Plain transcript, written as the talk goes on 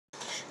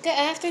Good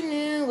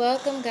afternoon.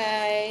 Welcome,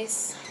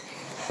 guys.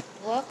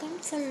 Welcome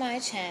to my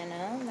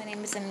channel. My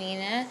name is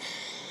Amina,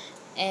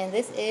 and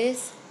this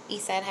is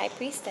Eastside High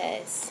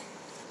Priestess.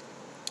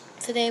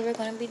 Today we're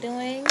going to be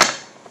doing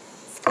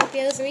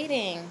Scorpio's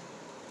reading.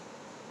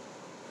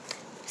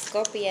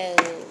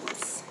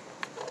 Scorpios.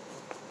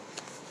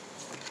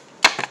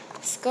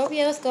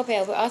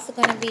 Scorpio. We're also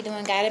going to be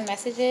doing guided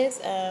messages.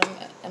 A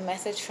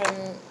message from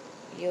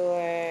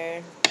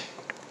your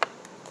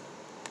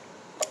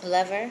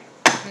lover,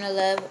 from the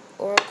Love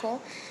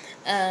Oracle.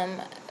 A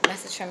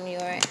message from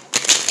your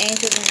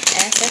angels and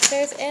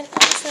ancestors, and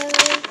also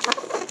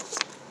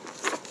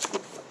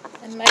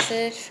a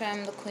message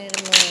from the Queen of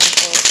the Moon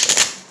Oracle.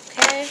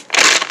 Okay,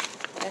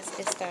 let's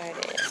get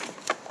started.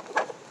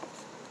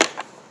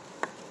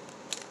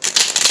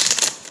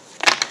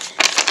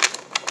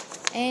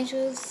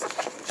 Angels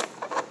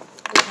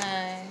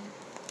behind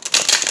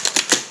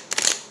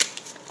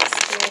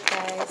spirit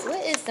guides.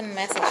 What is the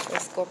message for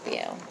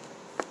Scorpio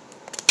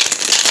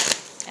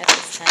at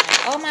this time?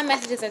 All my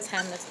messages are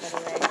timeless, by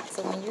the way.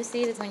 So when you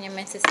see this, when you're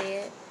meant to see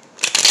it.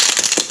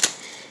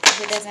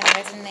 If it doesn't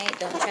resonate,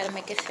 don't try to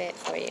make it fit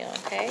for you,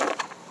 okay?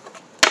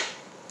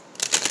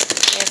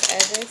 There's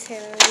other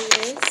tarot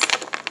readers.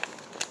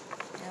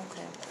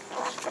 Okay.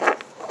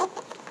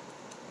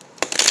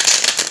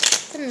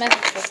 What's the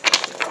message for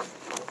Scorpio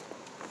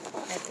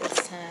at this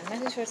time?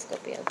 Message for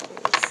Scorpio, please.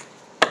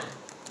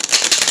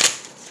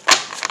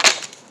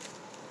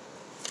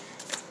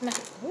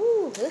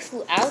 Ooh, this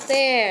flew out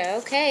there.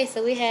 Okay,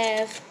 so we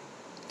have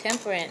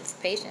temperance,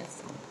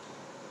 patience,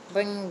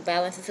 bringing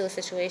balance into a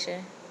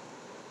situation.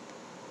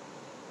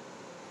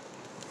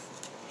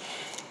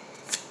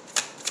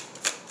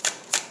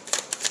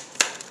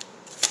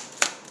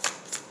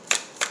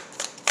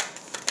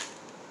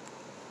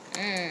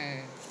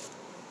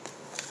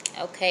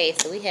 Okay,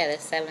 so we had a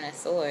Seven of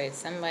Swords.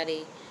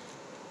 Somebody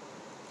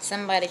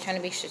trying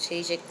to be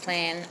strategic,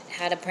 plan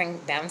how to bring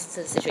balance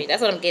to the situation.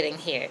 That's what I'm getting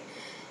here.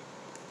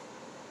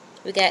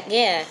 We got,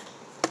 yeah.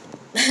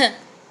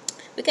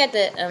 We got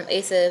the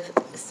Ace of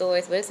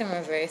Swords, but it's in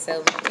reverse.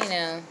 So, you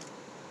know,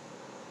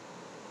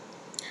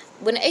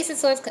 when the Ace of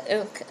Swords,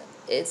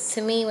 it's,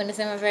 to me, when it's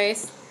in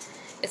reverse,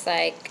 it's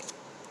like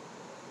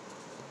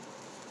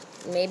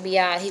maybe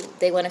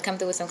they want to come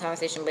through with some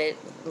conversation, but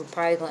we're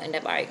probably going to end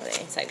up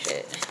arguing type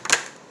shit.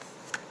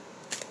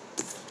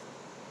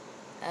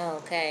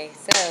 Okay,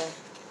 so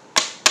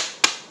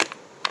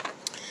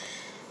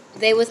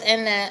they was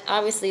in the,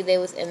 obviously they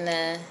was in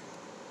the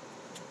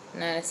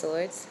Nine of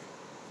Swords.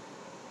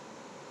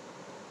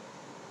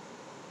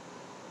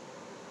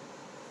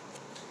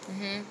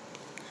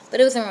 But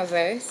it was in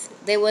reverse.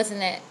 They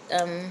wasn't at,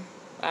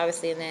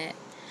 obviously in that.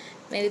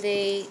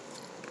 Maybe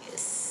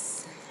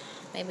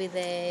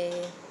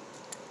they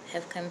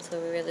have come to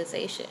a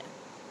realization.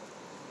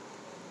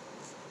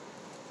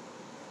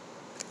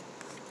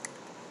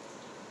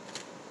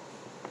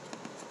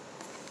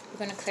 We're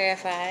going to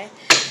clarify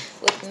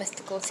with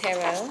Mystical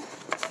Tarot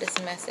this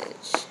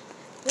message.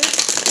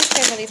 Let's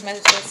clarify these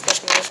messages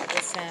for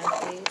this time,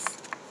 please.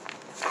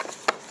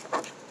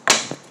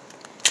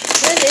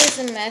 What is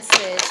the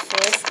message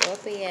for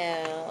Scorpio?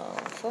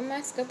 For my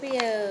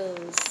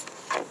Scorpios.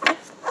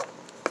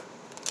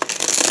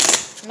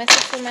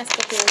 Message for my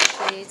Scorpios,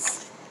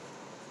 please.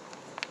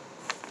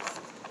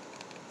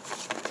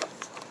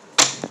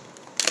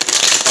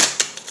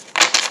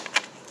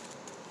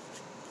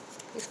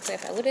 Please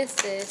clarify. What is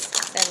this?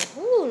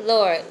 7. Ooh,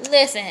 Lord.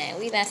 Listen,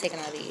 we not taking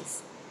all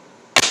these.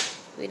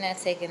 We not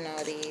taking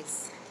all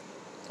these.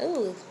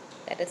 Ooh,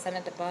 got the sun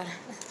at the bottom.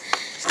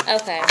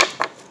 Okay.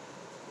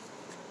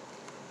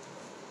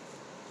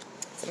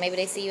 So maybe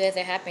they see you as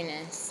their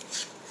happiness.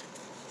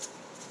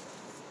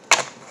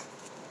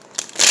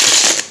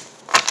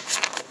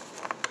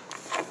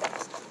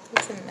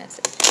 What's the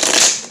message?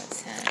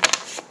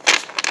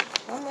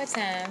 One more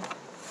time.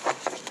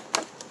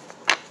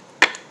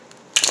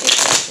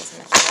 This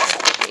message.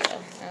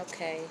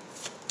 Okay.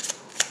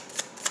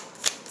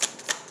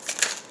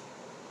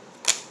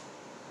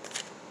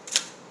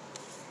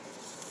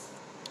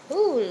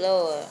 Ooh,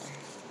 Lord.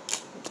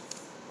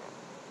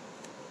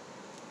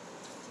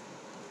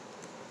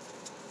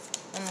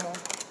 One more.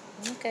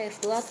 Okay,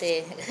 flew out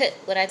there.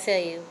 What I tell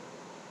you?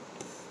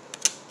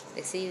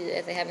 They see you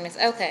as they happiness.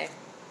 Okay.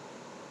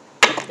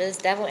 This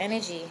devil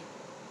energy.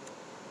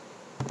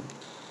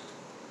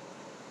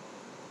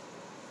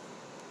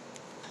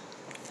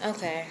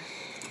 Okay.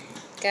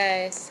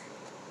 Guys.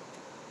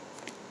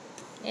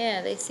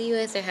 Yeah, they see you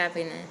as their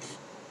happiness.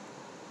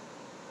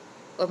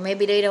 Or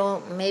maybe they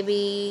don't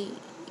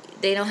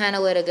have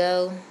nowhere to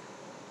go.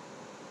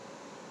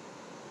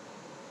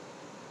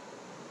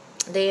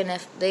 They in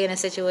a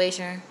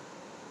situation.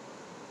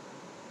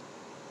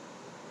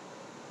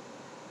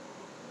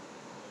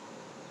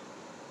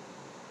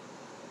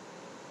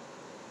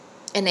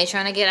 And they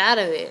trying to get out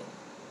of it.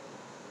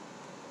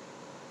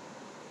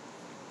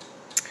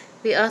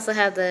 We also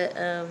have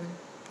the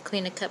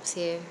Queen of Cups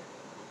here.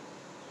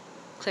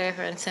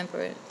 Clarifying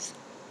temperance.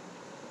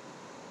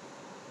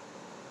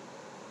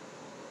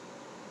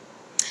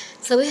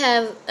 So we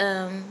have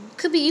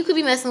you could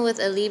be messing with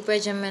a Libra,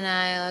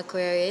 Gemini, or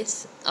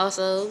Aquarius.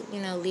 Also,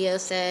 Leo,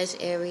 Sag,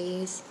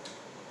 Aries,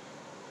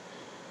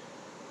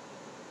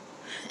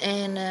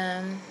 and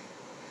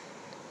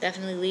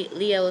definitely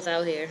Leo is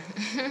out here.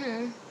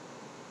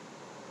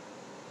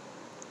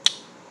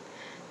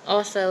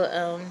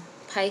 Also,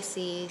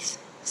 Pisces,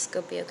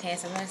 Scorpio,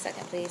 Cancer. 1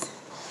 second, please.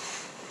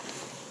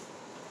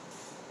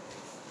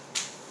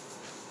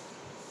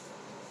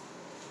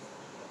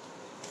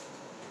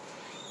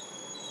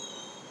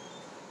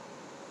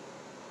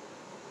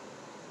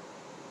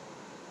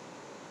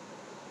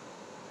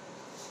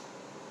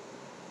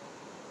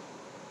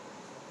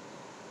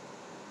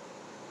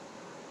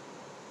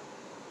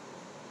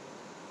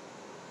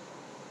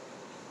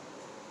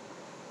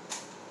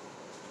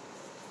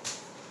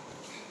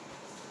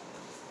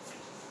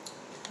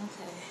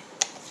 Okay.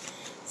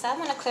 So I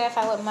want to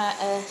clarify with my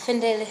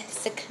Fendel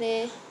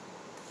Secret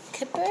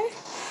Kipper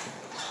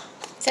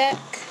deck.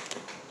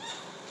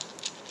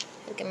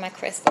 Look at my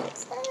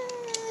crystals.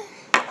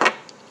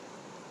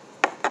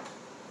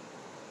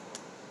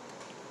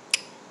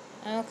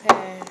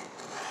 Okay.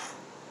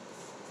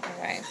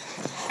 Alright.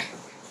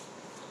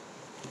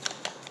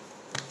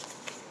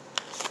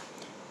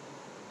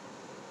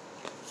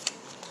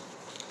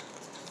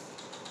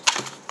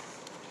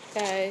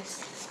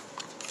 Guys,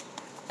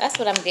 that's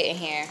what I'm getting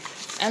here.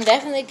 I'm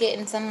definitely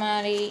getting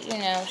somebody,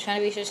 trying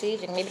to be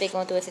strategic. Maybe they're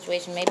going through a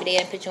situation. Maybe they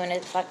didn't put you in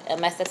a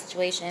messed up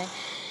situation,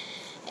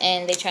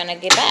 and they're trying to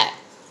get back.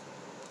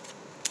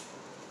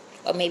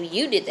 Or maybe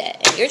you did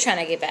that, and you're trying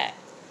to get back.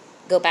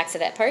 Go back to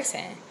that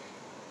person.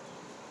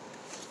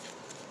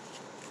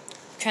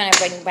 Trying to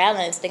bring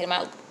balance. Thinking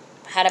about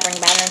how to bring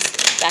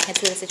balance back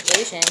into the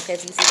situation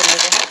because you see the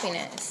major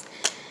happiness.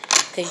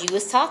 Because you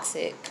was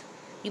toxic.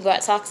 You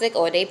brought toxic,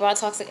 or they brought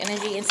toxic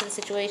energy into the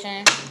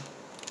situation.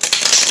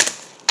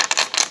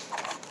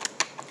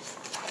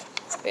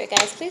 Spirit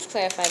guys, please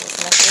clarify this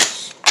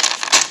message.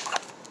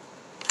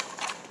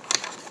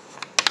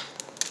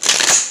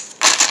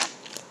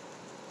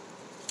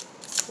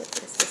 What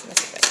is this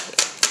message right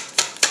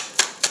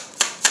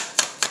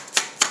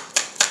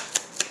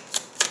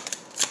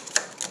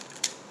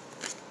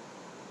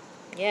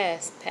here?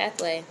 Yes,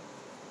 pathway.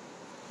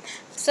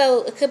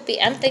 So it could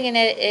be, I'm thinking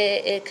that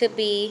it could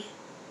be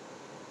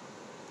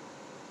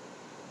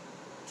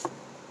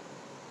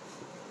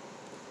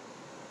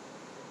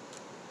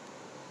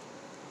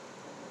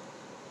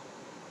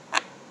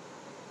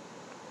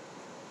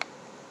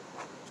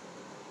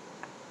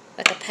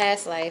like a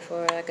past life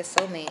or like a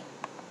soulmate.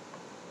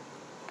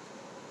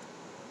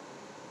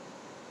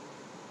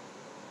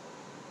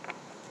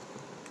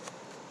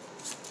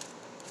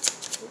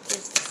 What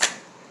is this?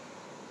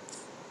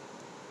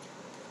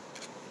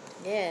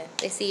 Yeah,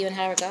 they see you in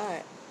high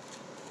regard.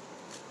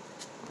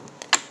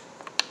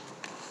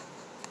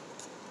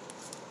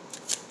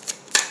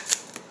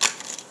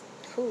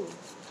 Cool.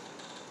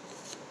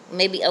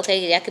 Maybe,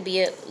 okay, that could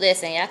be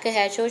listen, y'all could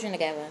have children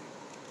together.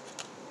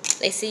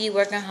 They see you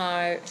working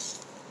hard.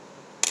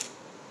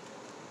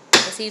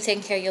 They see you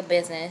taking care of your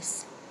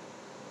business.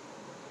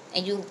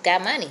 And you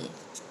got money.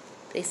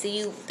 They see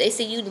you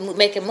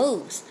making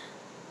moves.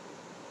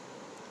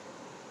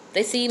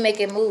 They see you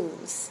making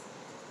moves.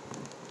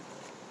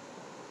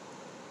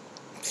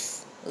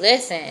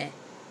 Listen.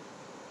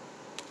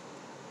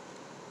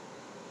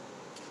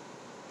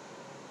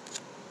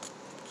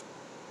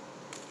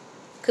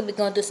 Could be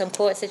going through some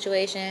court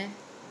situation.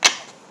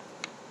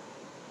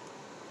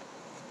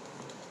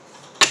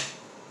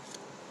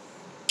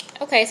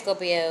 Okay,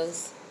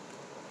 Scorpios.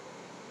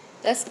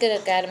 Let's get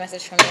a guided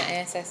message from your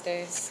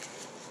ancestors.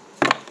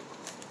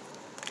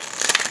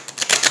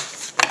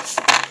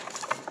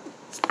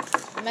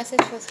 A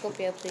message for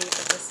Scorpio, please,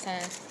 at this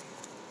time.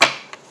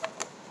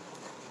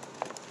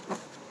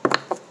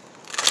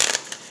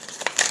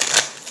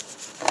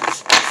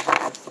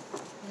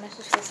 A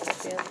message for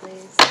Scorpio,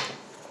 please.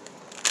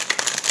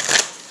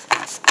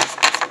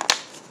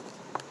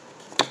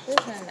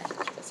 Where's my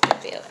message for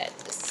Scorpio at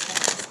this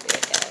time,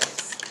 Spirit guys?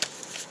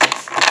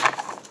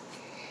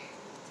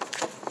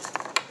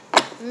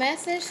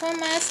 Message for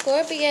my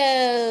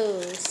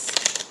Scorpios.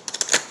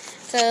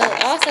 So,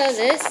 also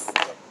this,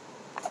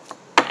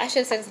 I should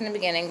have said this in the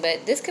beginning,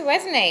 but this could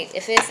resonate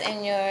if it's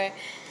in your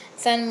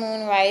Sun,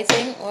 Moon,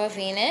 Rising, or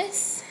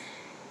Venus.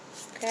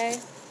 Okay?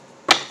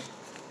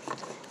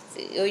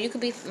 Or you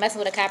could be messing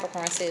with a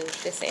Capricorn too.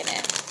 Just saying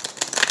that.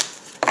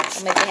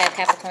 Or maybe you have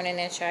Capricorn in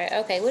their chart.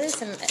 Okay, what is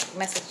the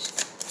message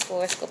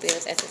for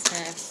Scorpios at this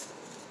time?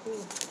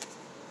 Ooh.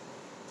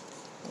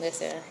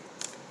 Listen.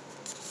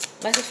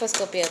 Message for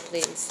Scorpio,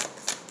 please.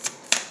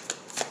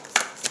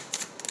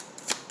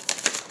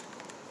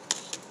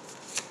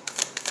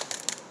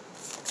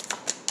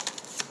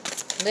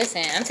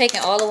 Listen, I'm taking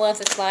all the ones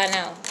that's flying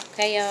out.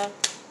 Okay, y'all?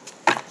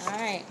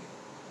 Alright.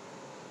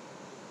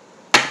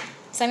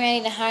 Some of y'all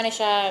need to harness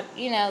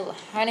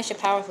your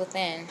powers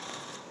within.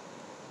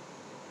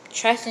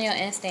 Trust in your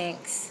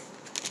instincts.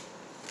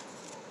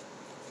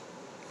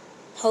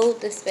 Hold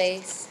the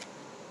space.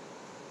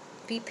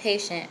 Be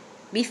patient.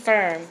 Be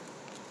firm.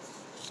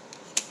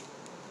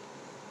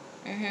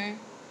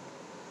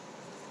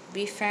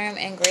 Be firm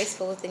and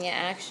graceful within your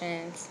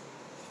actions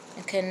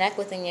and connect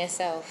within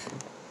yourself.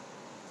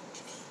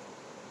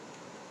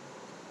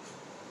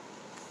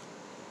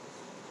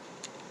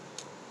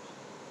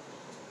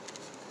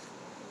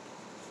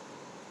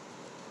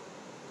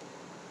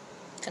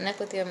 Connect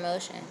with your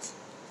emotions.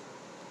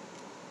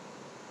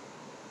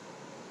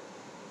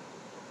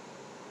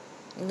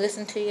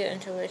 Listen to your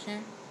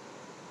intuition.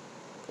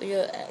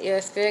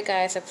 Your spirit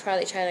guides are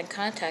probably trying to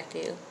contact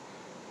you.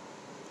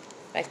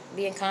 Like,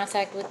 be in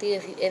contact with you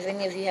if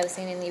any of you have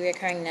seen any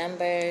recurring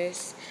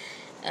numbers,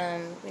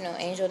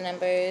 angel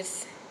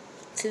numbers.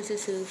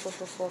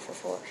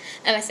 222-444-44.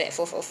 I'm gonna say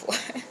 444.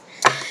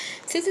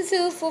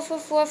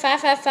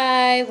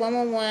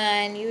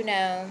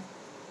 222-444-555-111.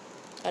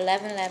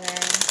 1111.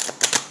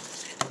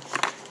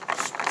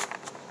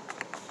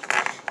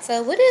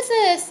 So what is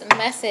this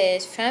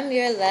message from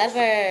your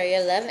lover,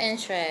 your love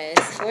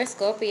interest for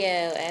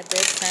Scorpio at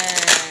this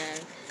time?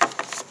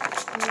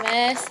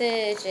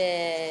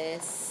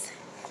 Messages.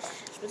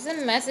 What is the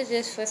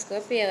messages for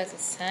Scorpio at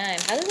this time?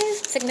 How does their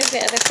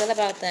significant other feel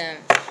about them?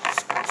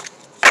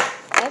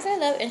 How does their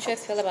love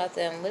interest feel about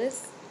them? What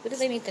do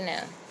they need to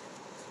know?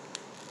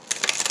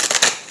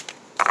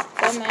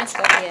 For my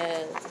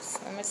Scorpios.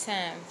 One more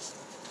time.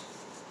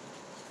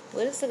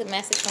 What is the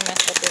message for my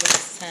Scorpios at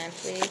this time,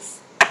 please?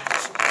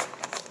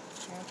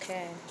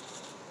 Okay.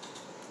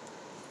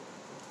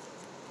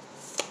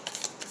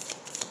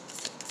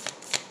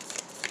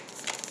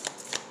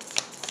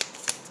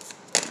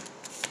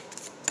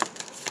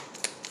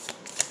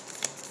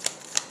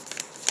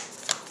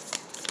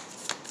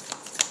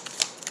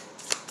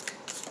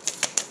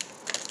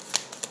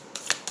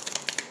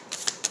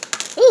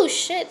 Ooh,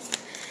 shit.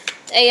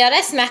 Hey, y'all,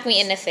 that smacked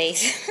me in the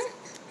face.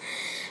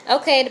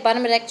 Okay, the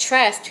bottom of the deck,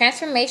 trust.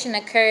 Transformation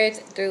occurs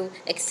through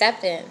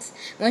acceptance.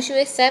 Once you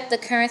accept the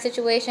current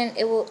situation,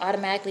 it will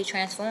automatically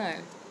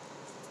transform.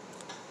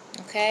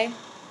 Okay?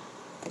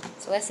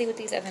 So let's see what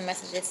these other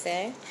messages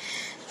say.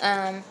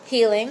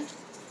 Healing.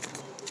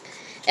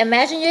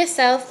 Imagine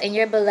yourself and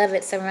your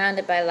beloved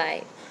surrounded by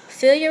light.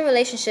 Feel your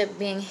relationship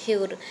being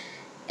healed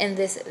in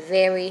this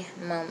very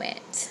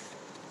moment.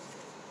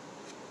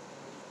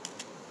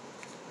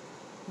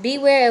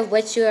 Beware of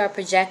what you are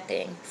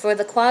projecting, for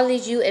the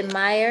qualities you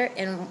admire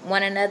in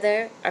one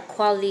another are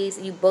qualities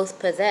you both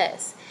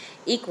possess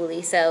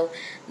equally. So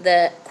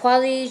the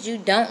qualities you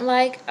don't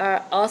like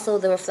are also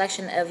the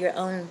reflection of your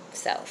own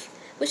self,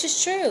 which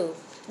is true,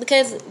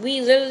 because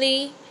we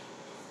literally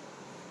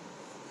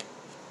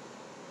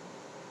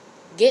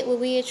get what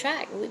we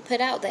attract. We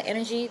put out the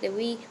energy that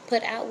we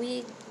put out.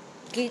 We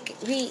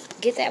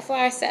get that for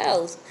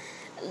ourselves.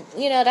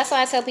 That's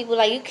why I tell people,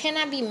 like, you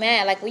cannot be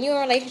mad. Like, when you're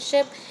in a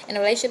relationship and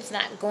the relationship's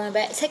not going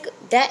back, at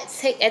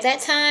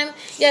that time,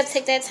 you have to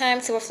take that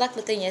time to reflect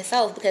within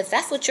yourself, because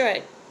that's what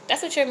you're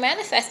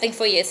manifesting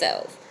for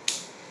yourself.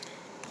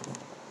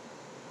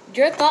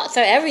 Your thoughts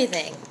are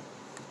everything.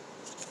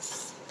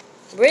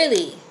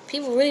 Really.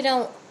 People really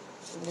don't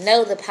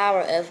know the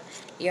power of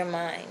your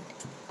mind.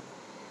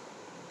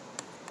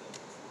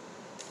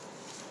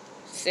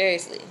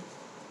 Seriously.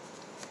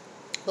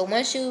 But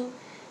once you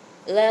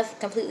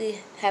completely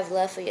have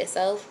love for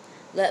yourself,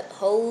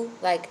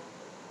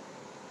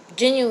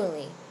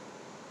 genuinely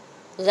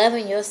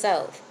loving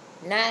yourself,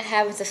 not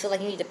having to feel like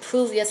you need to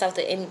prove yourself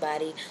to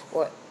anybody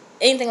or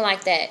anything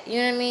like that. You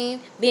know what I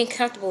mean? Being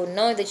comfortable,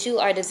 knowing that you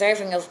are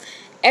deserving of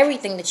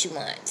everything that you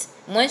want.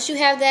 Once you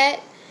have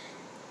that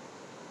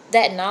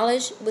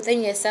knowledge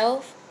within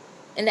yourself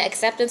and the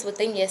acceptance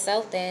within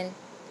yourself, then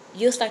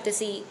you'll start to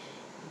see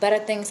better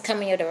things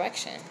come in your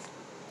direction.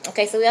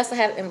 Okay, so we also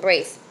have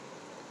embrace.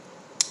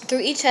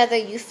 Through each other,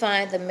 you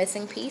find the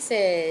missing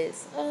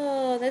pieces.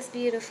 Oh, that's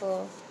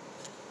beautiful.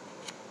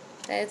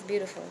 That is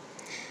beautiful.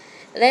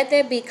 Let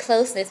there be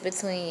closeness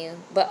between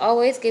you, but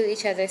always give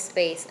each other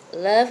space.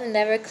 Love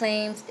never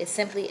claims, it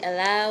simply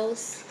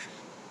allows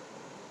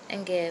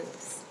and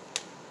gives.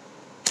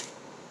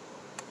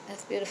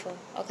 That's beautiful.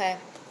 Okay.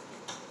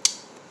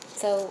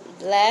 So,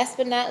 last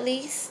but not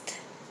least,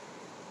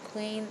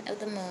 Queen of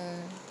the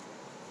Moon.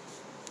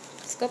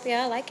 Scorpio,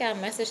 I like y'all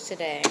message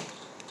today.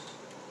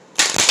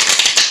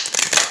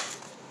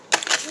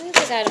 We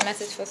got a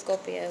message for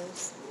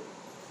Scorpios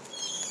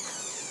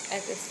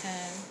at this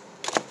time.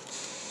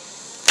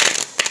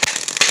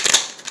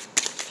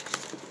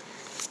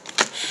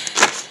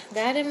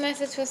 Got a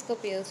message for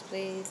Scorpios,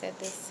 please, at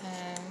this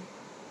time.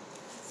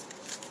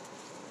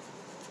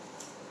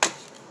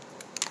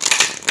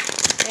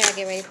 I gotta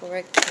get ready for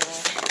work.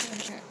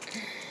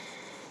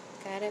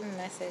 Got a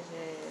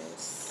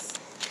messages.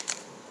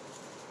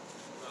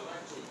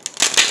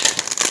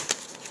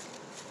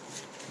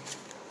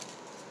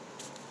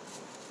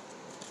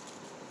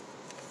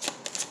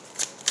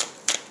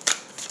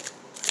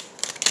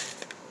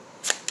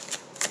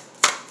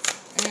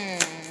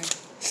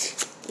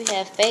 We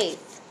have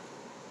faith.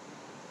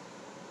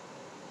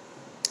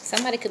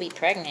 Somebody could be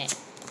pregnant.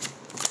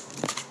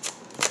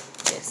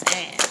 Just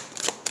saying.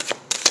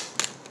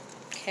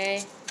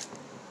 Okay.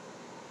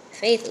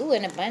 Faith. Ooh,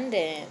 in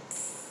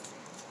abundance.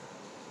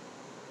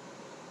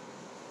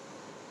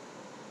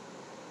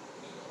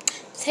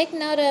 Take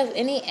note of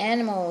any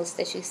animals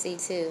that you see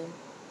too.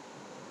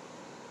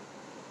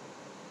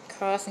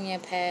 Crossing your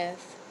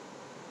path.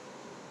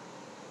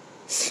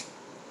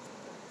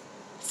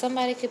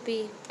 Somebody could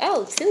be...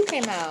 Oh, 2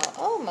 came out.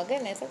 Oh my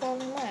goodness, that's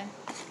only 1.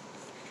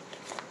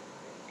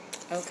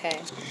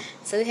 Okay.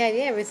 So we have,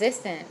 yeah,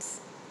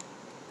 resistance.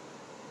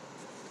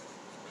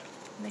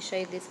 Let me show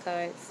you these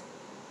cards.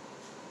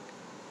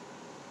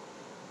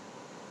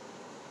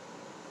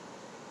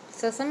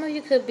 So some of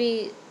you could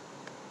be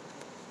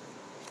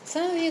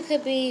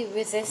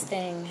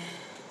resisting.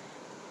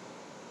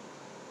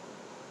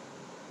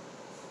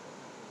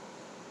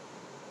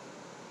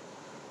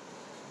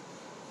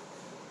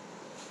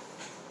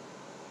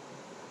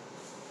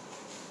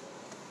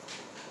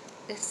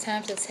 It's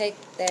time to take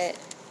that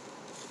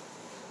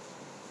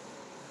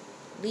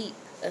leap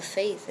of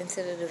faith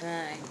into the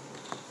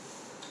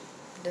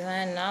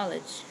divine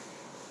knowledge.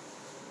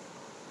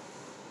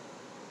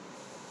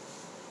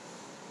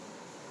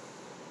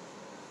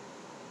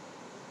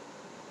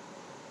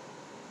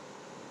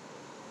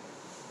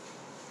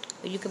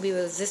 You could be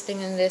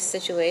resisting in this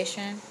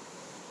situation.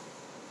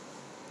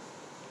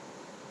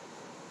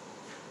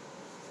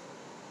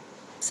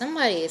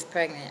 Somebody is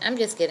pregnant. I'm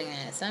just getting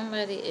that.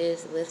 Somebody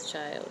is with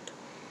child.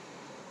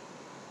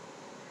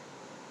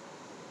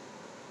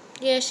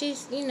 Yeah,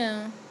 she's, you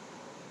know.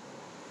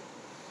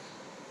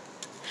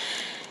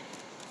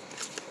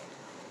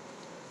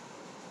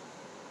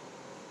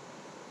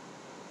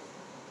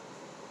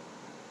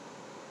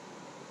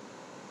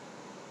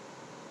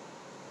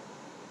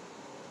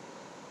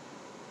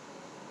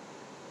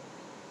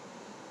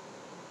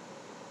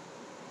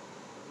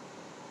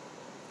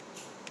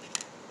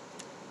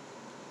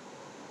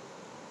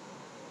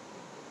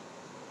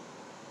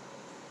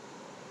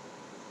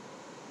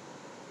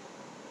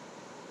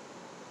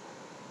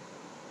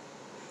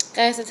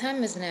 Guys, the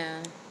time is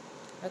now.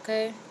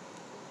 Okay?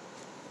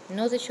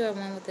 Know that you are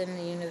one within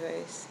the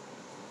universe.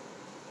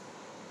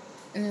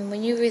 And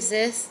when you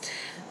resist,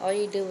 all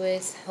you do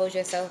is hold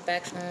yourself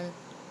back from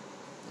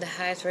the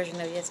highest version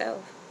of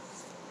yourself.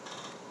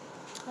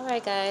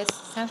 Alright guys,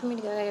 it's time for me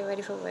to go get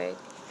ready for work.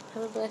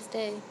 Have a blessed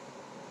day.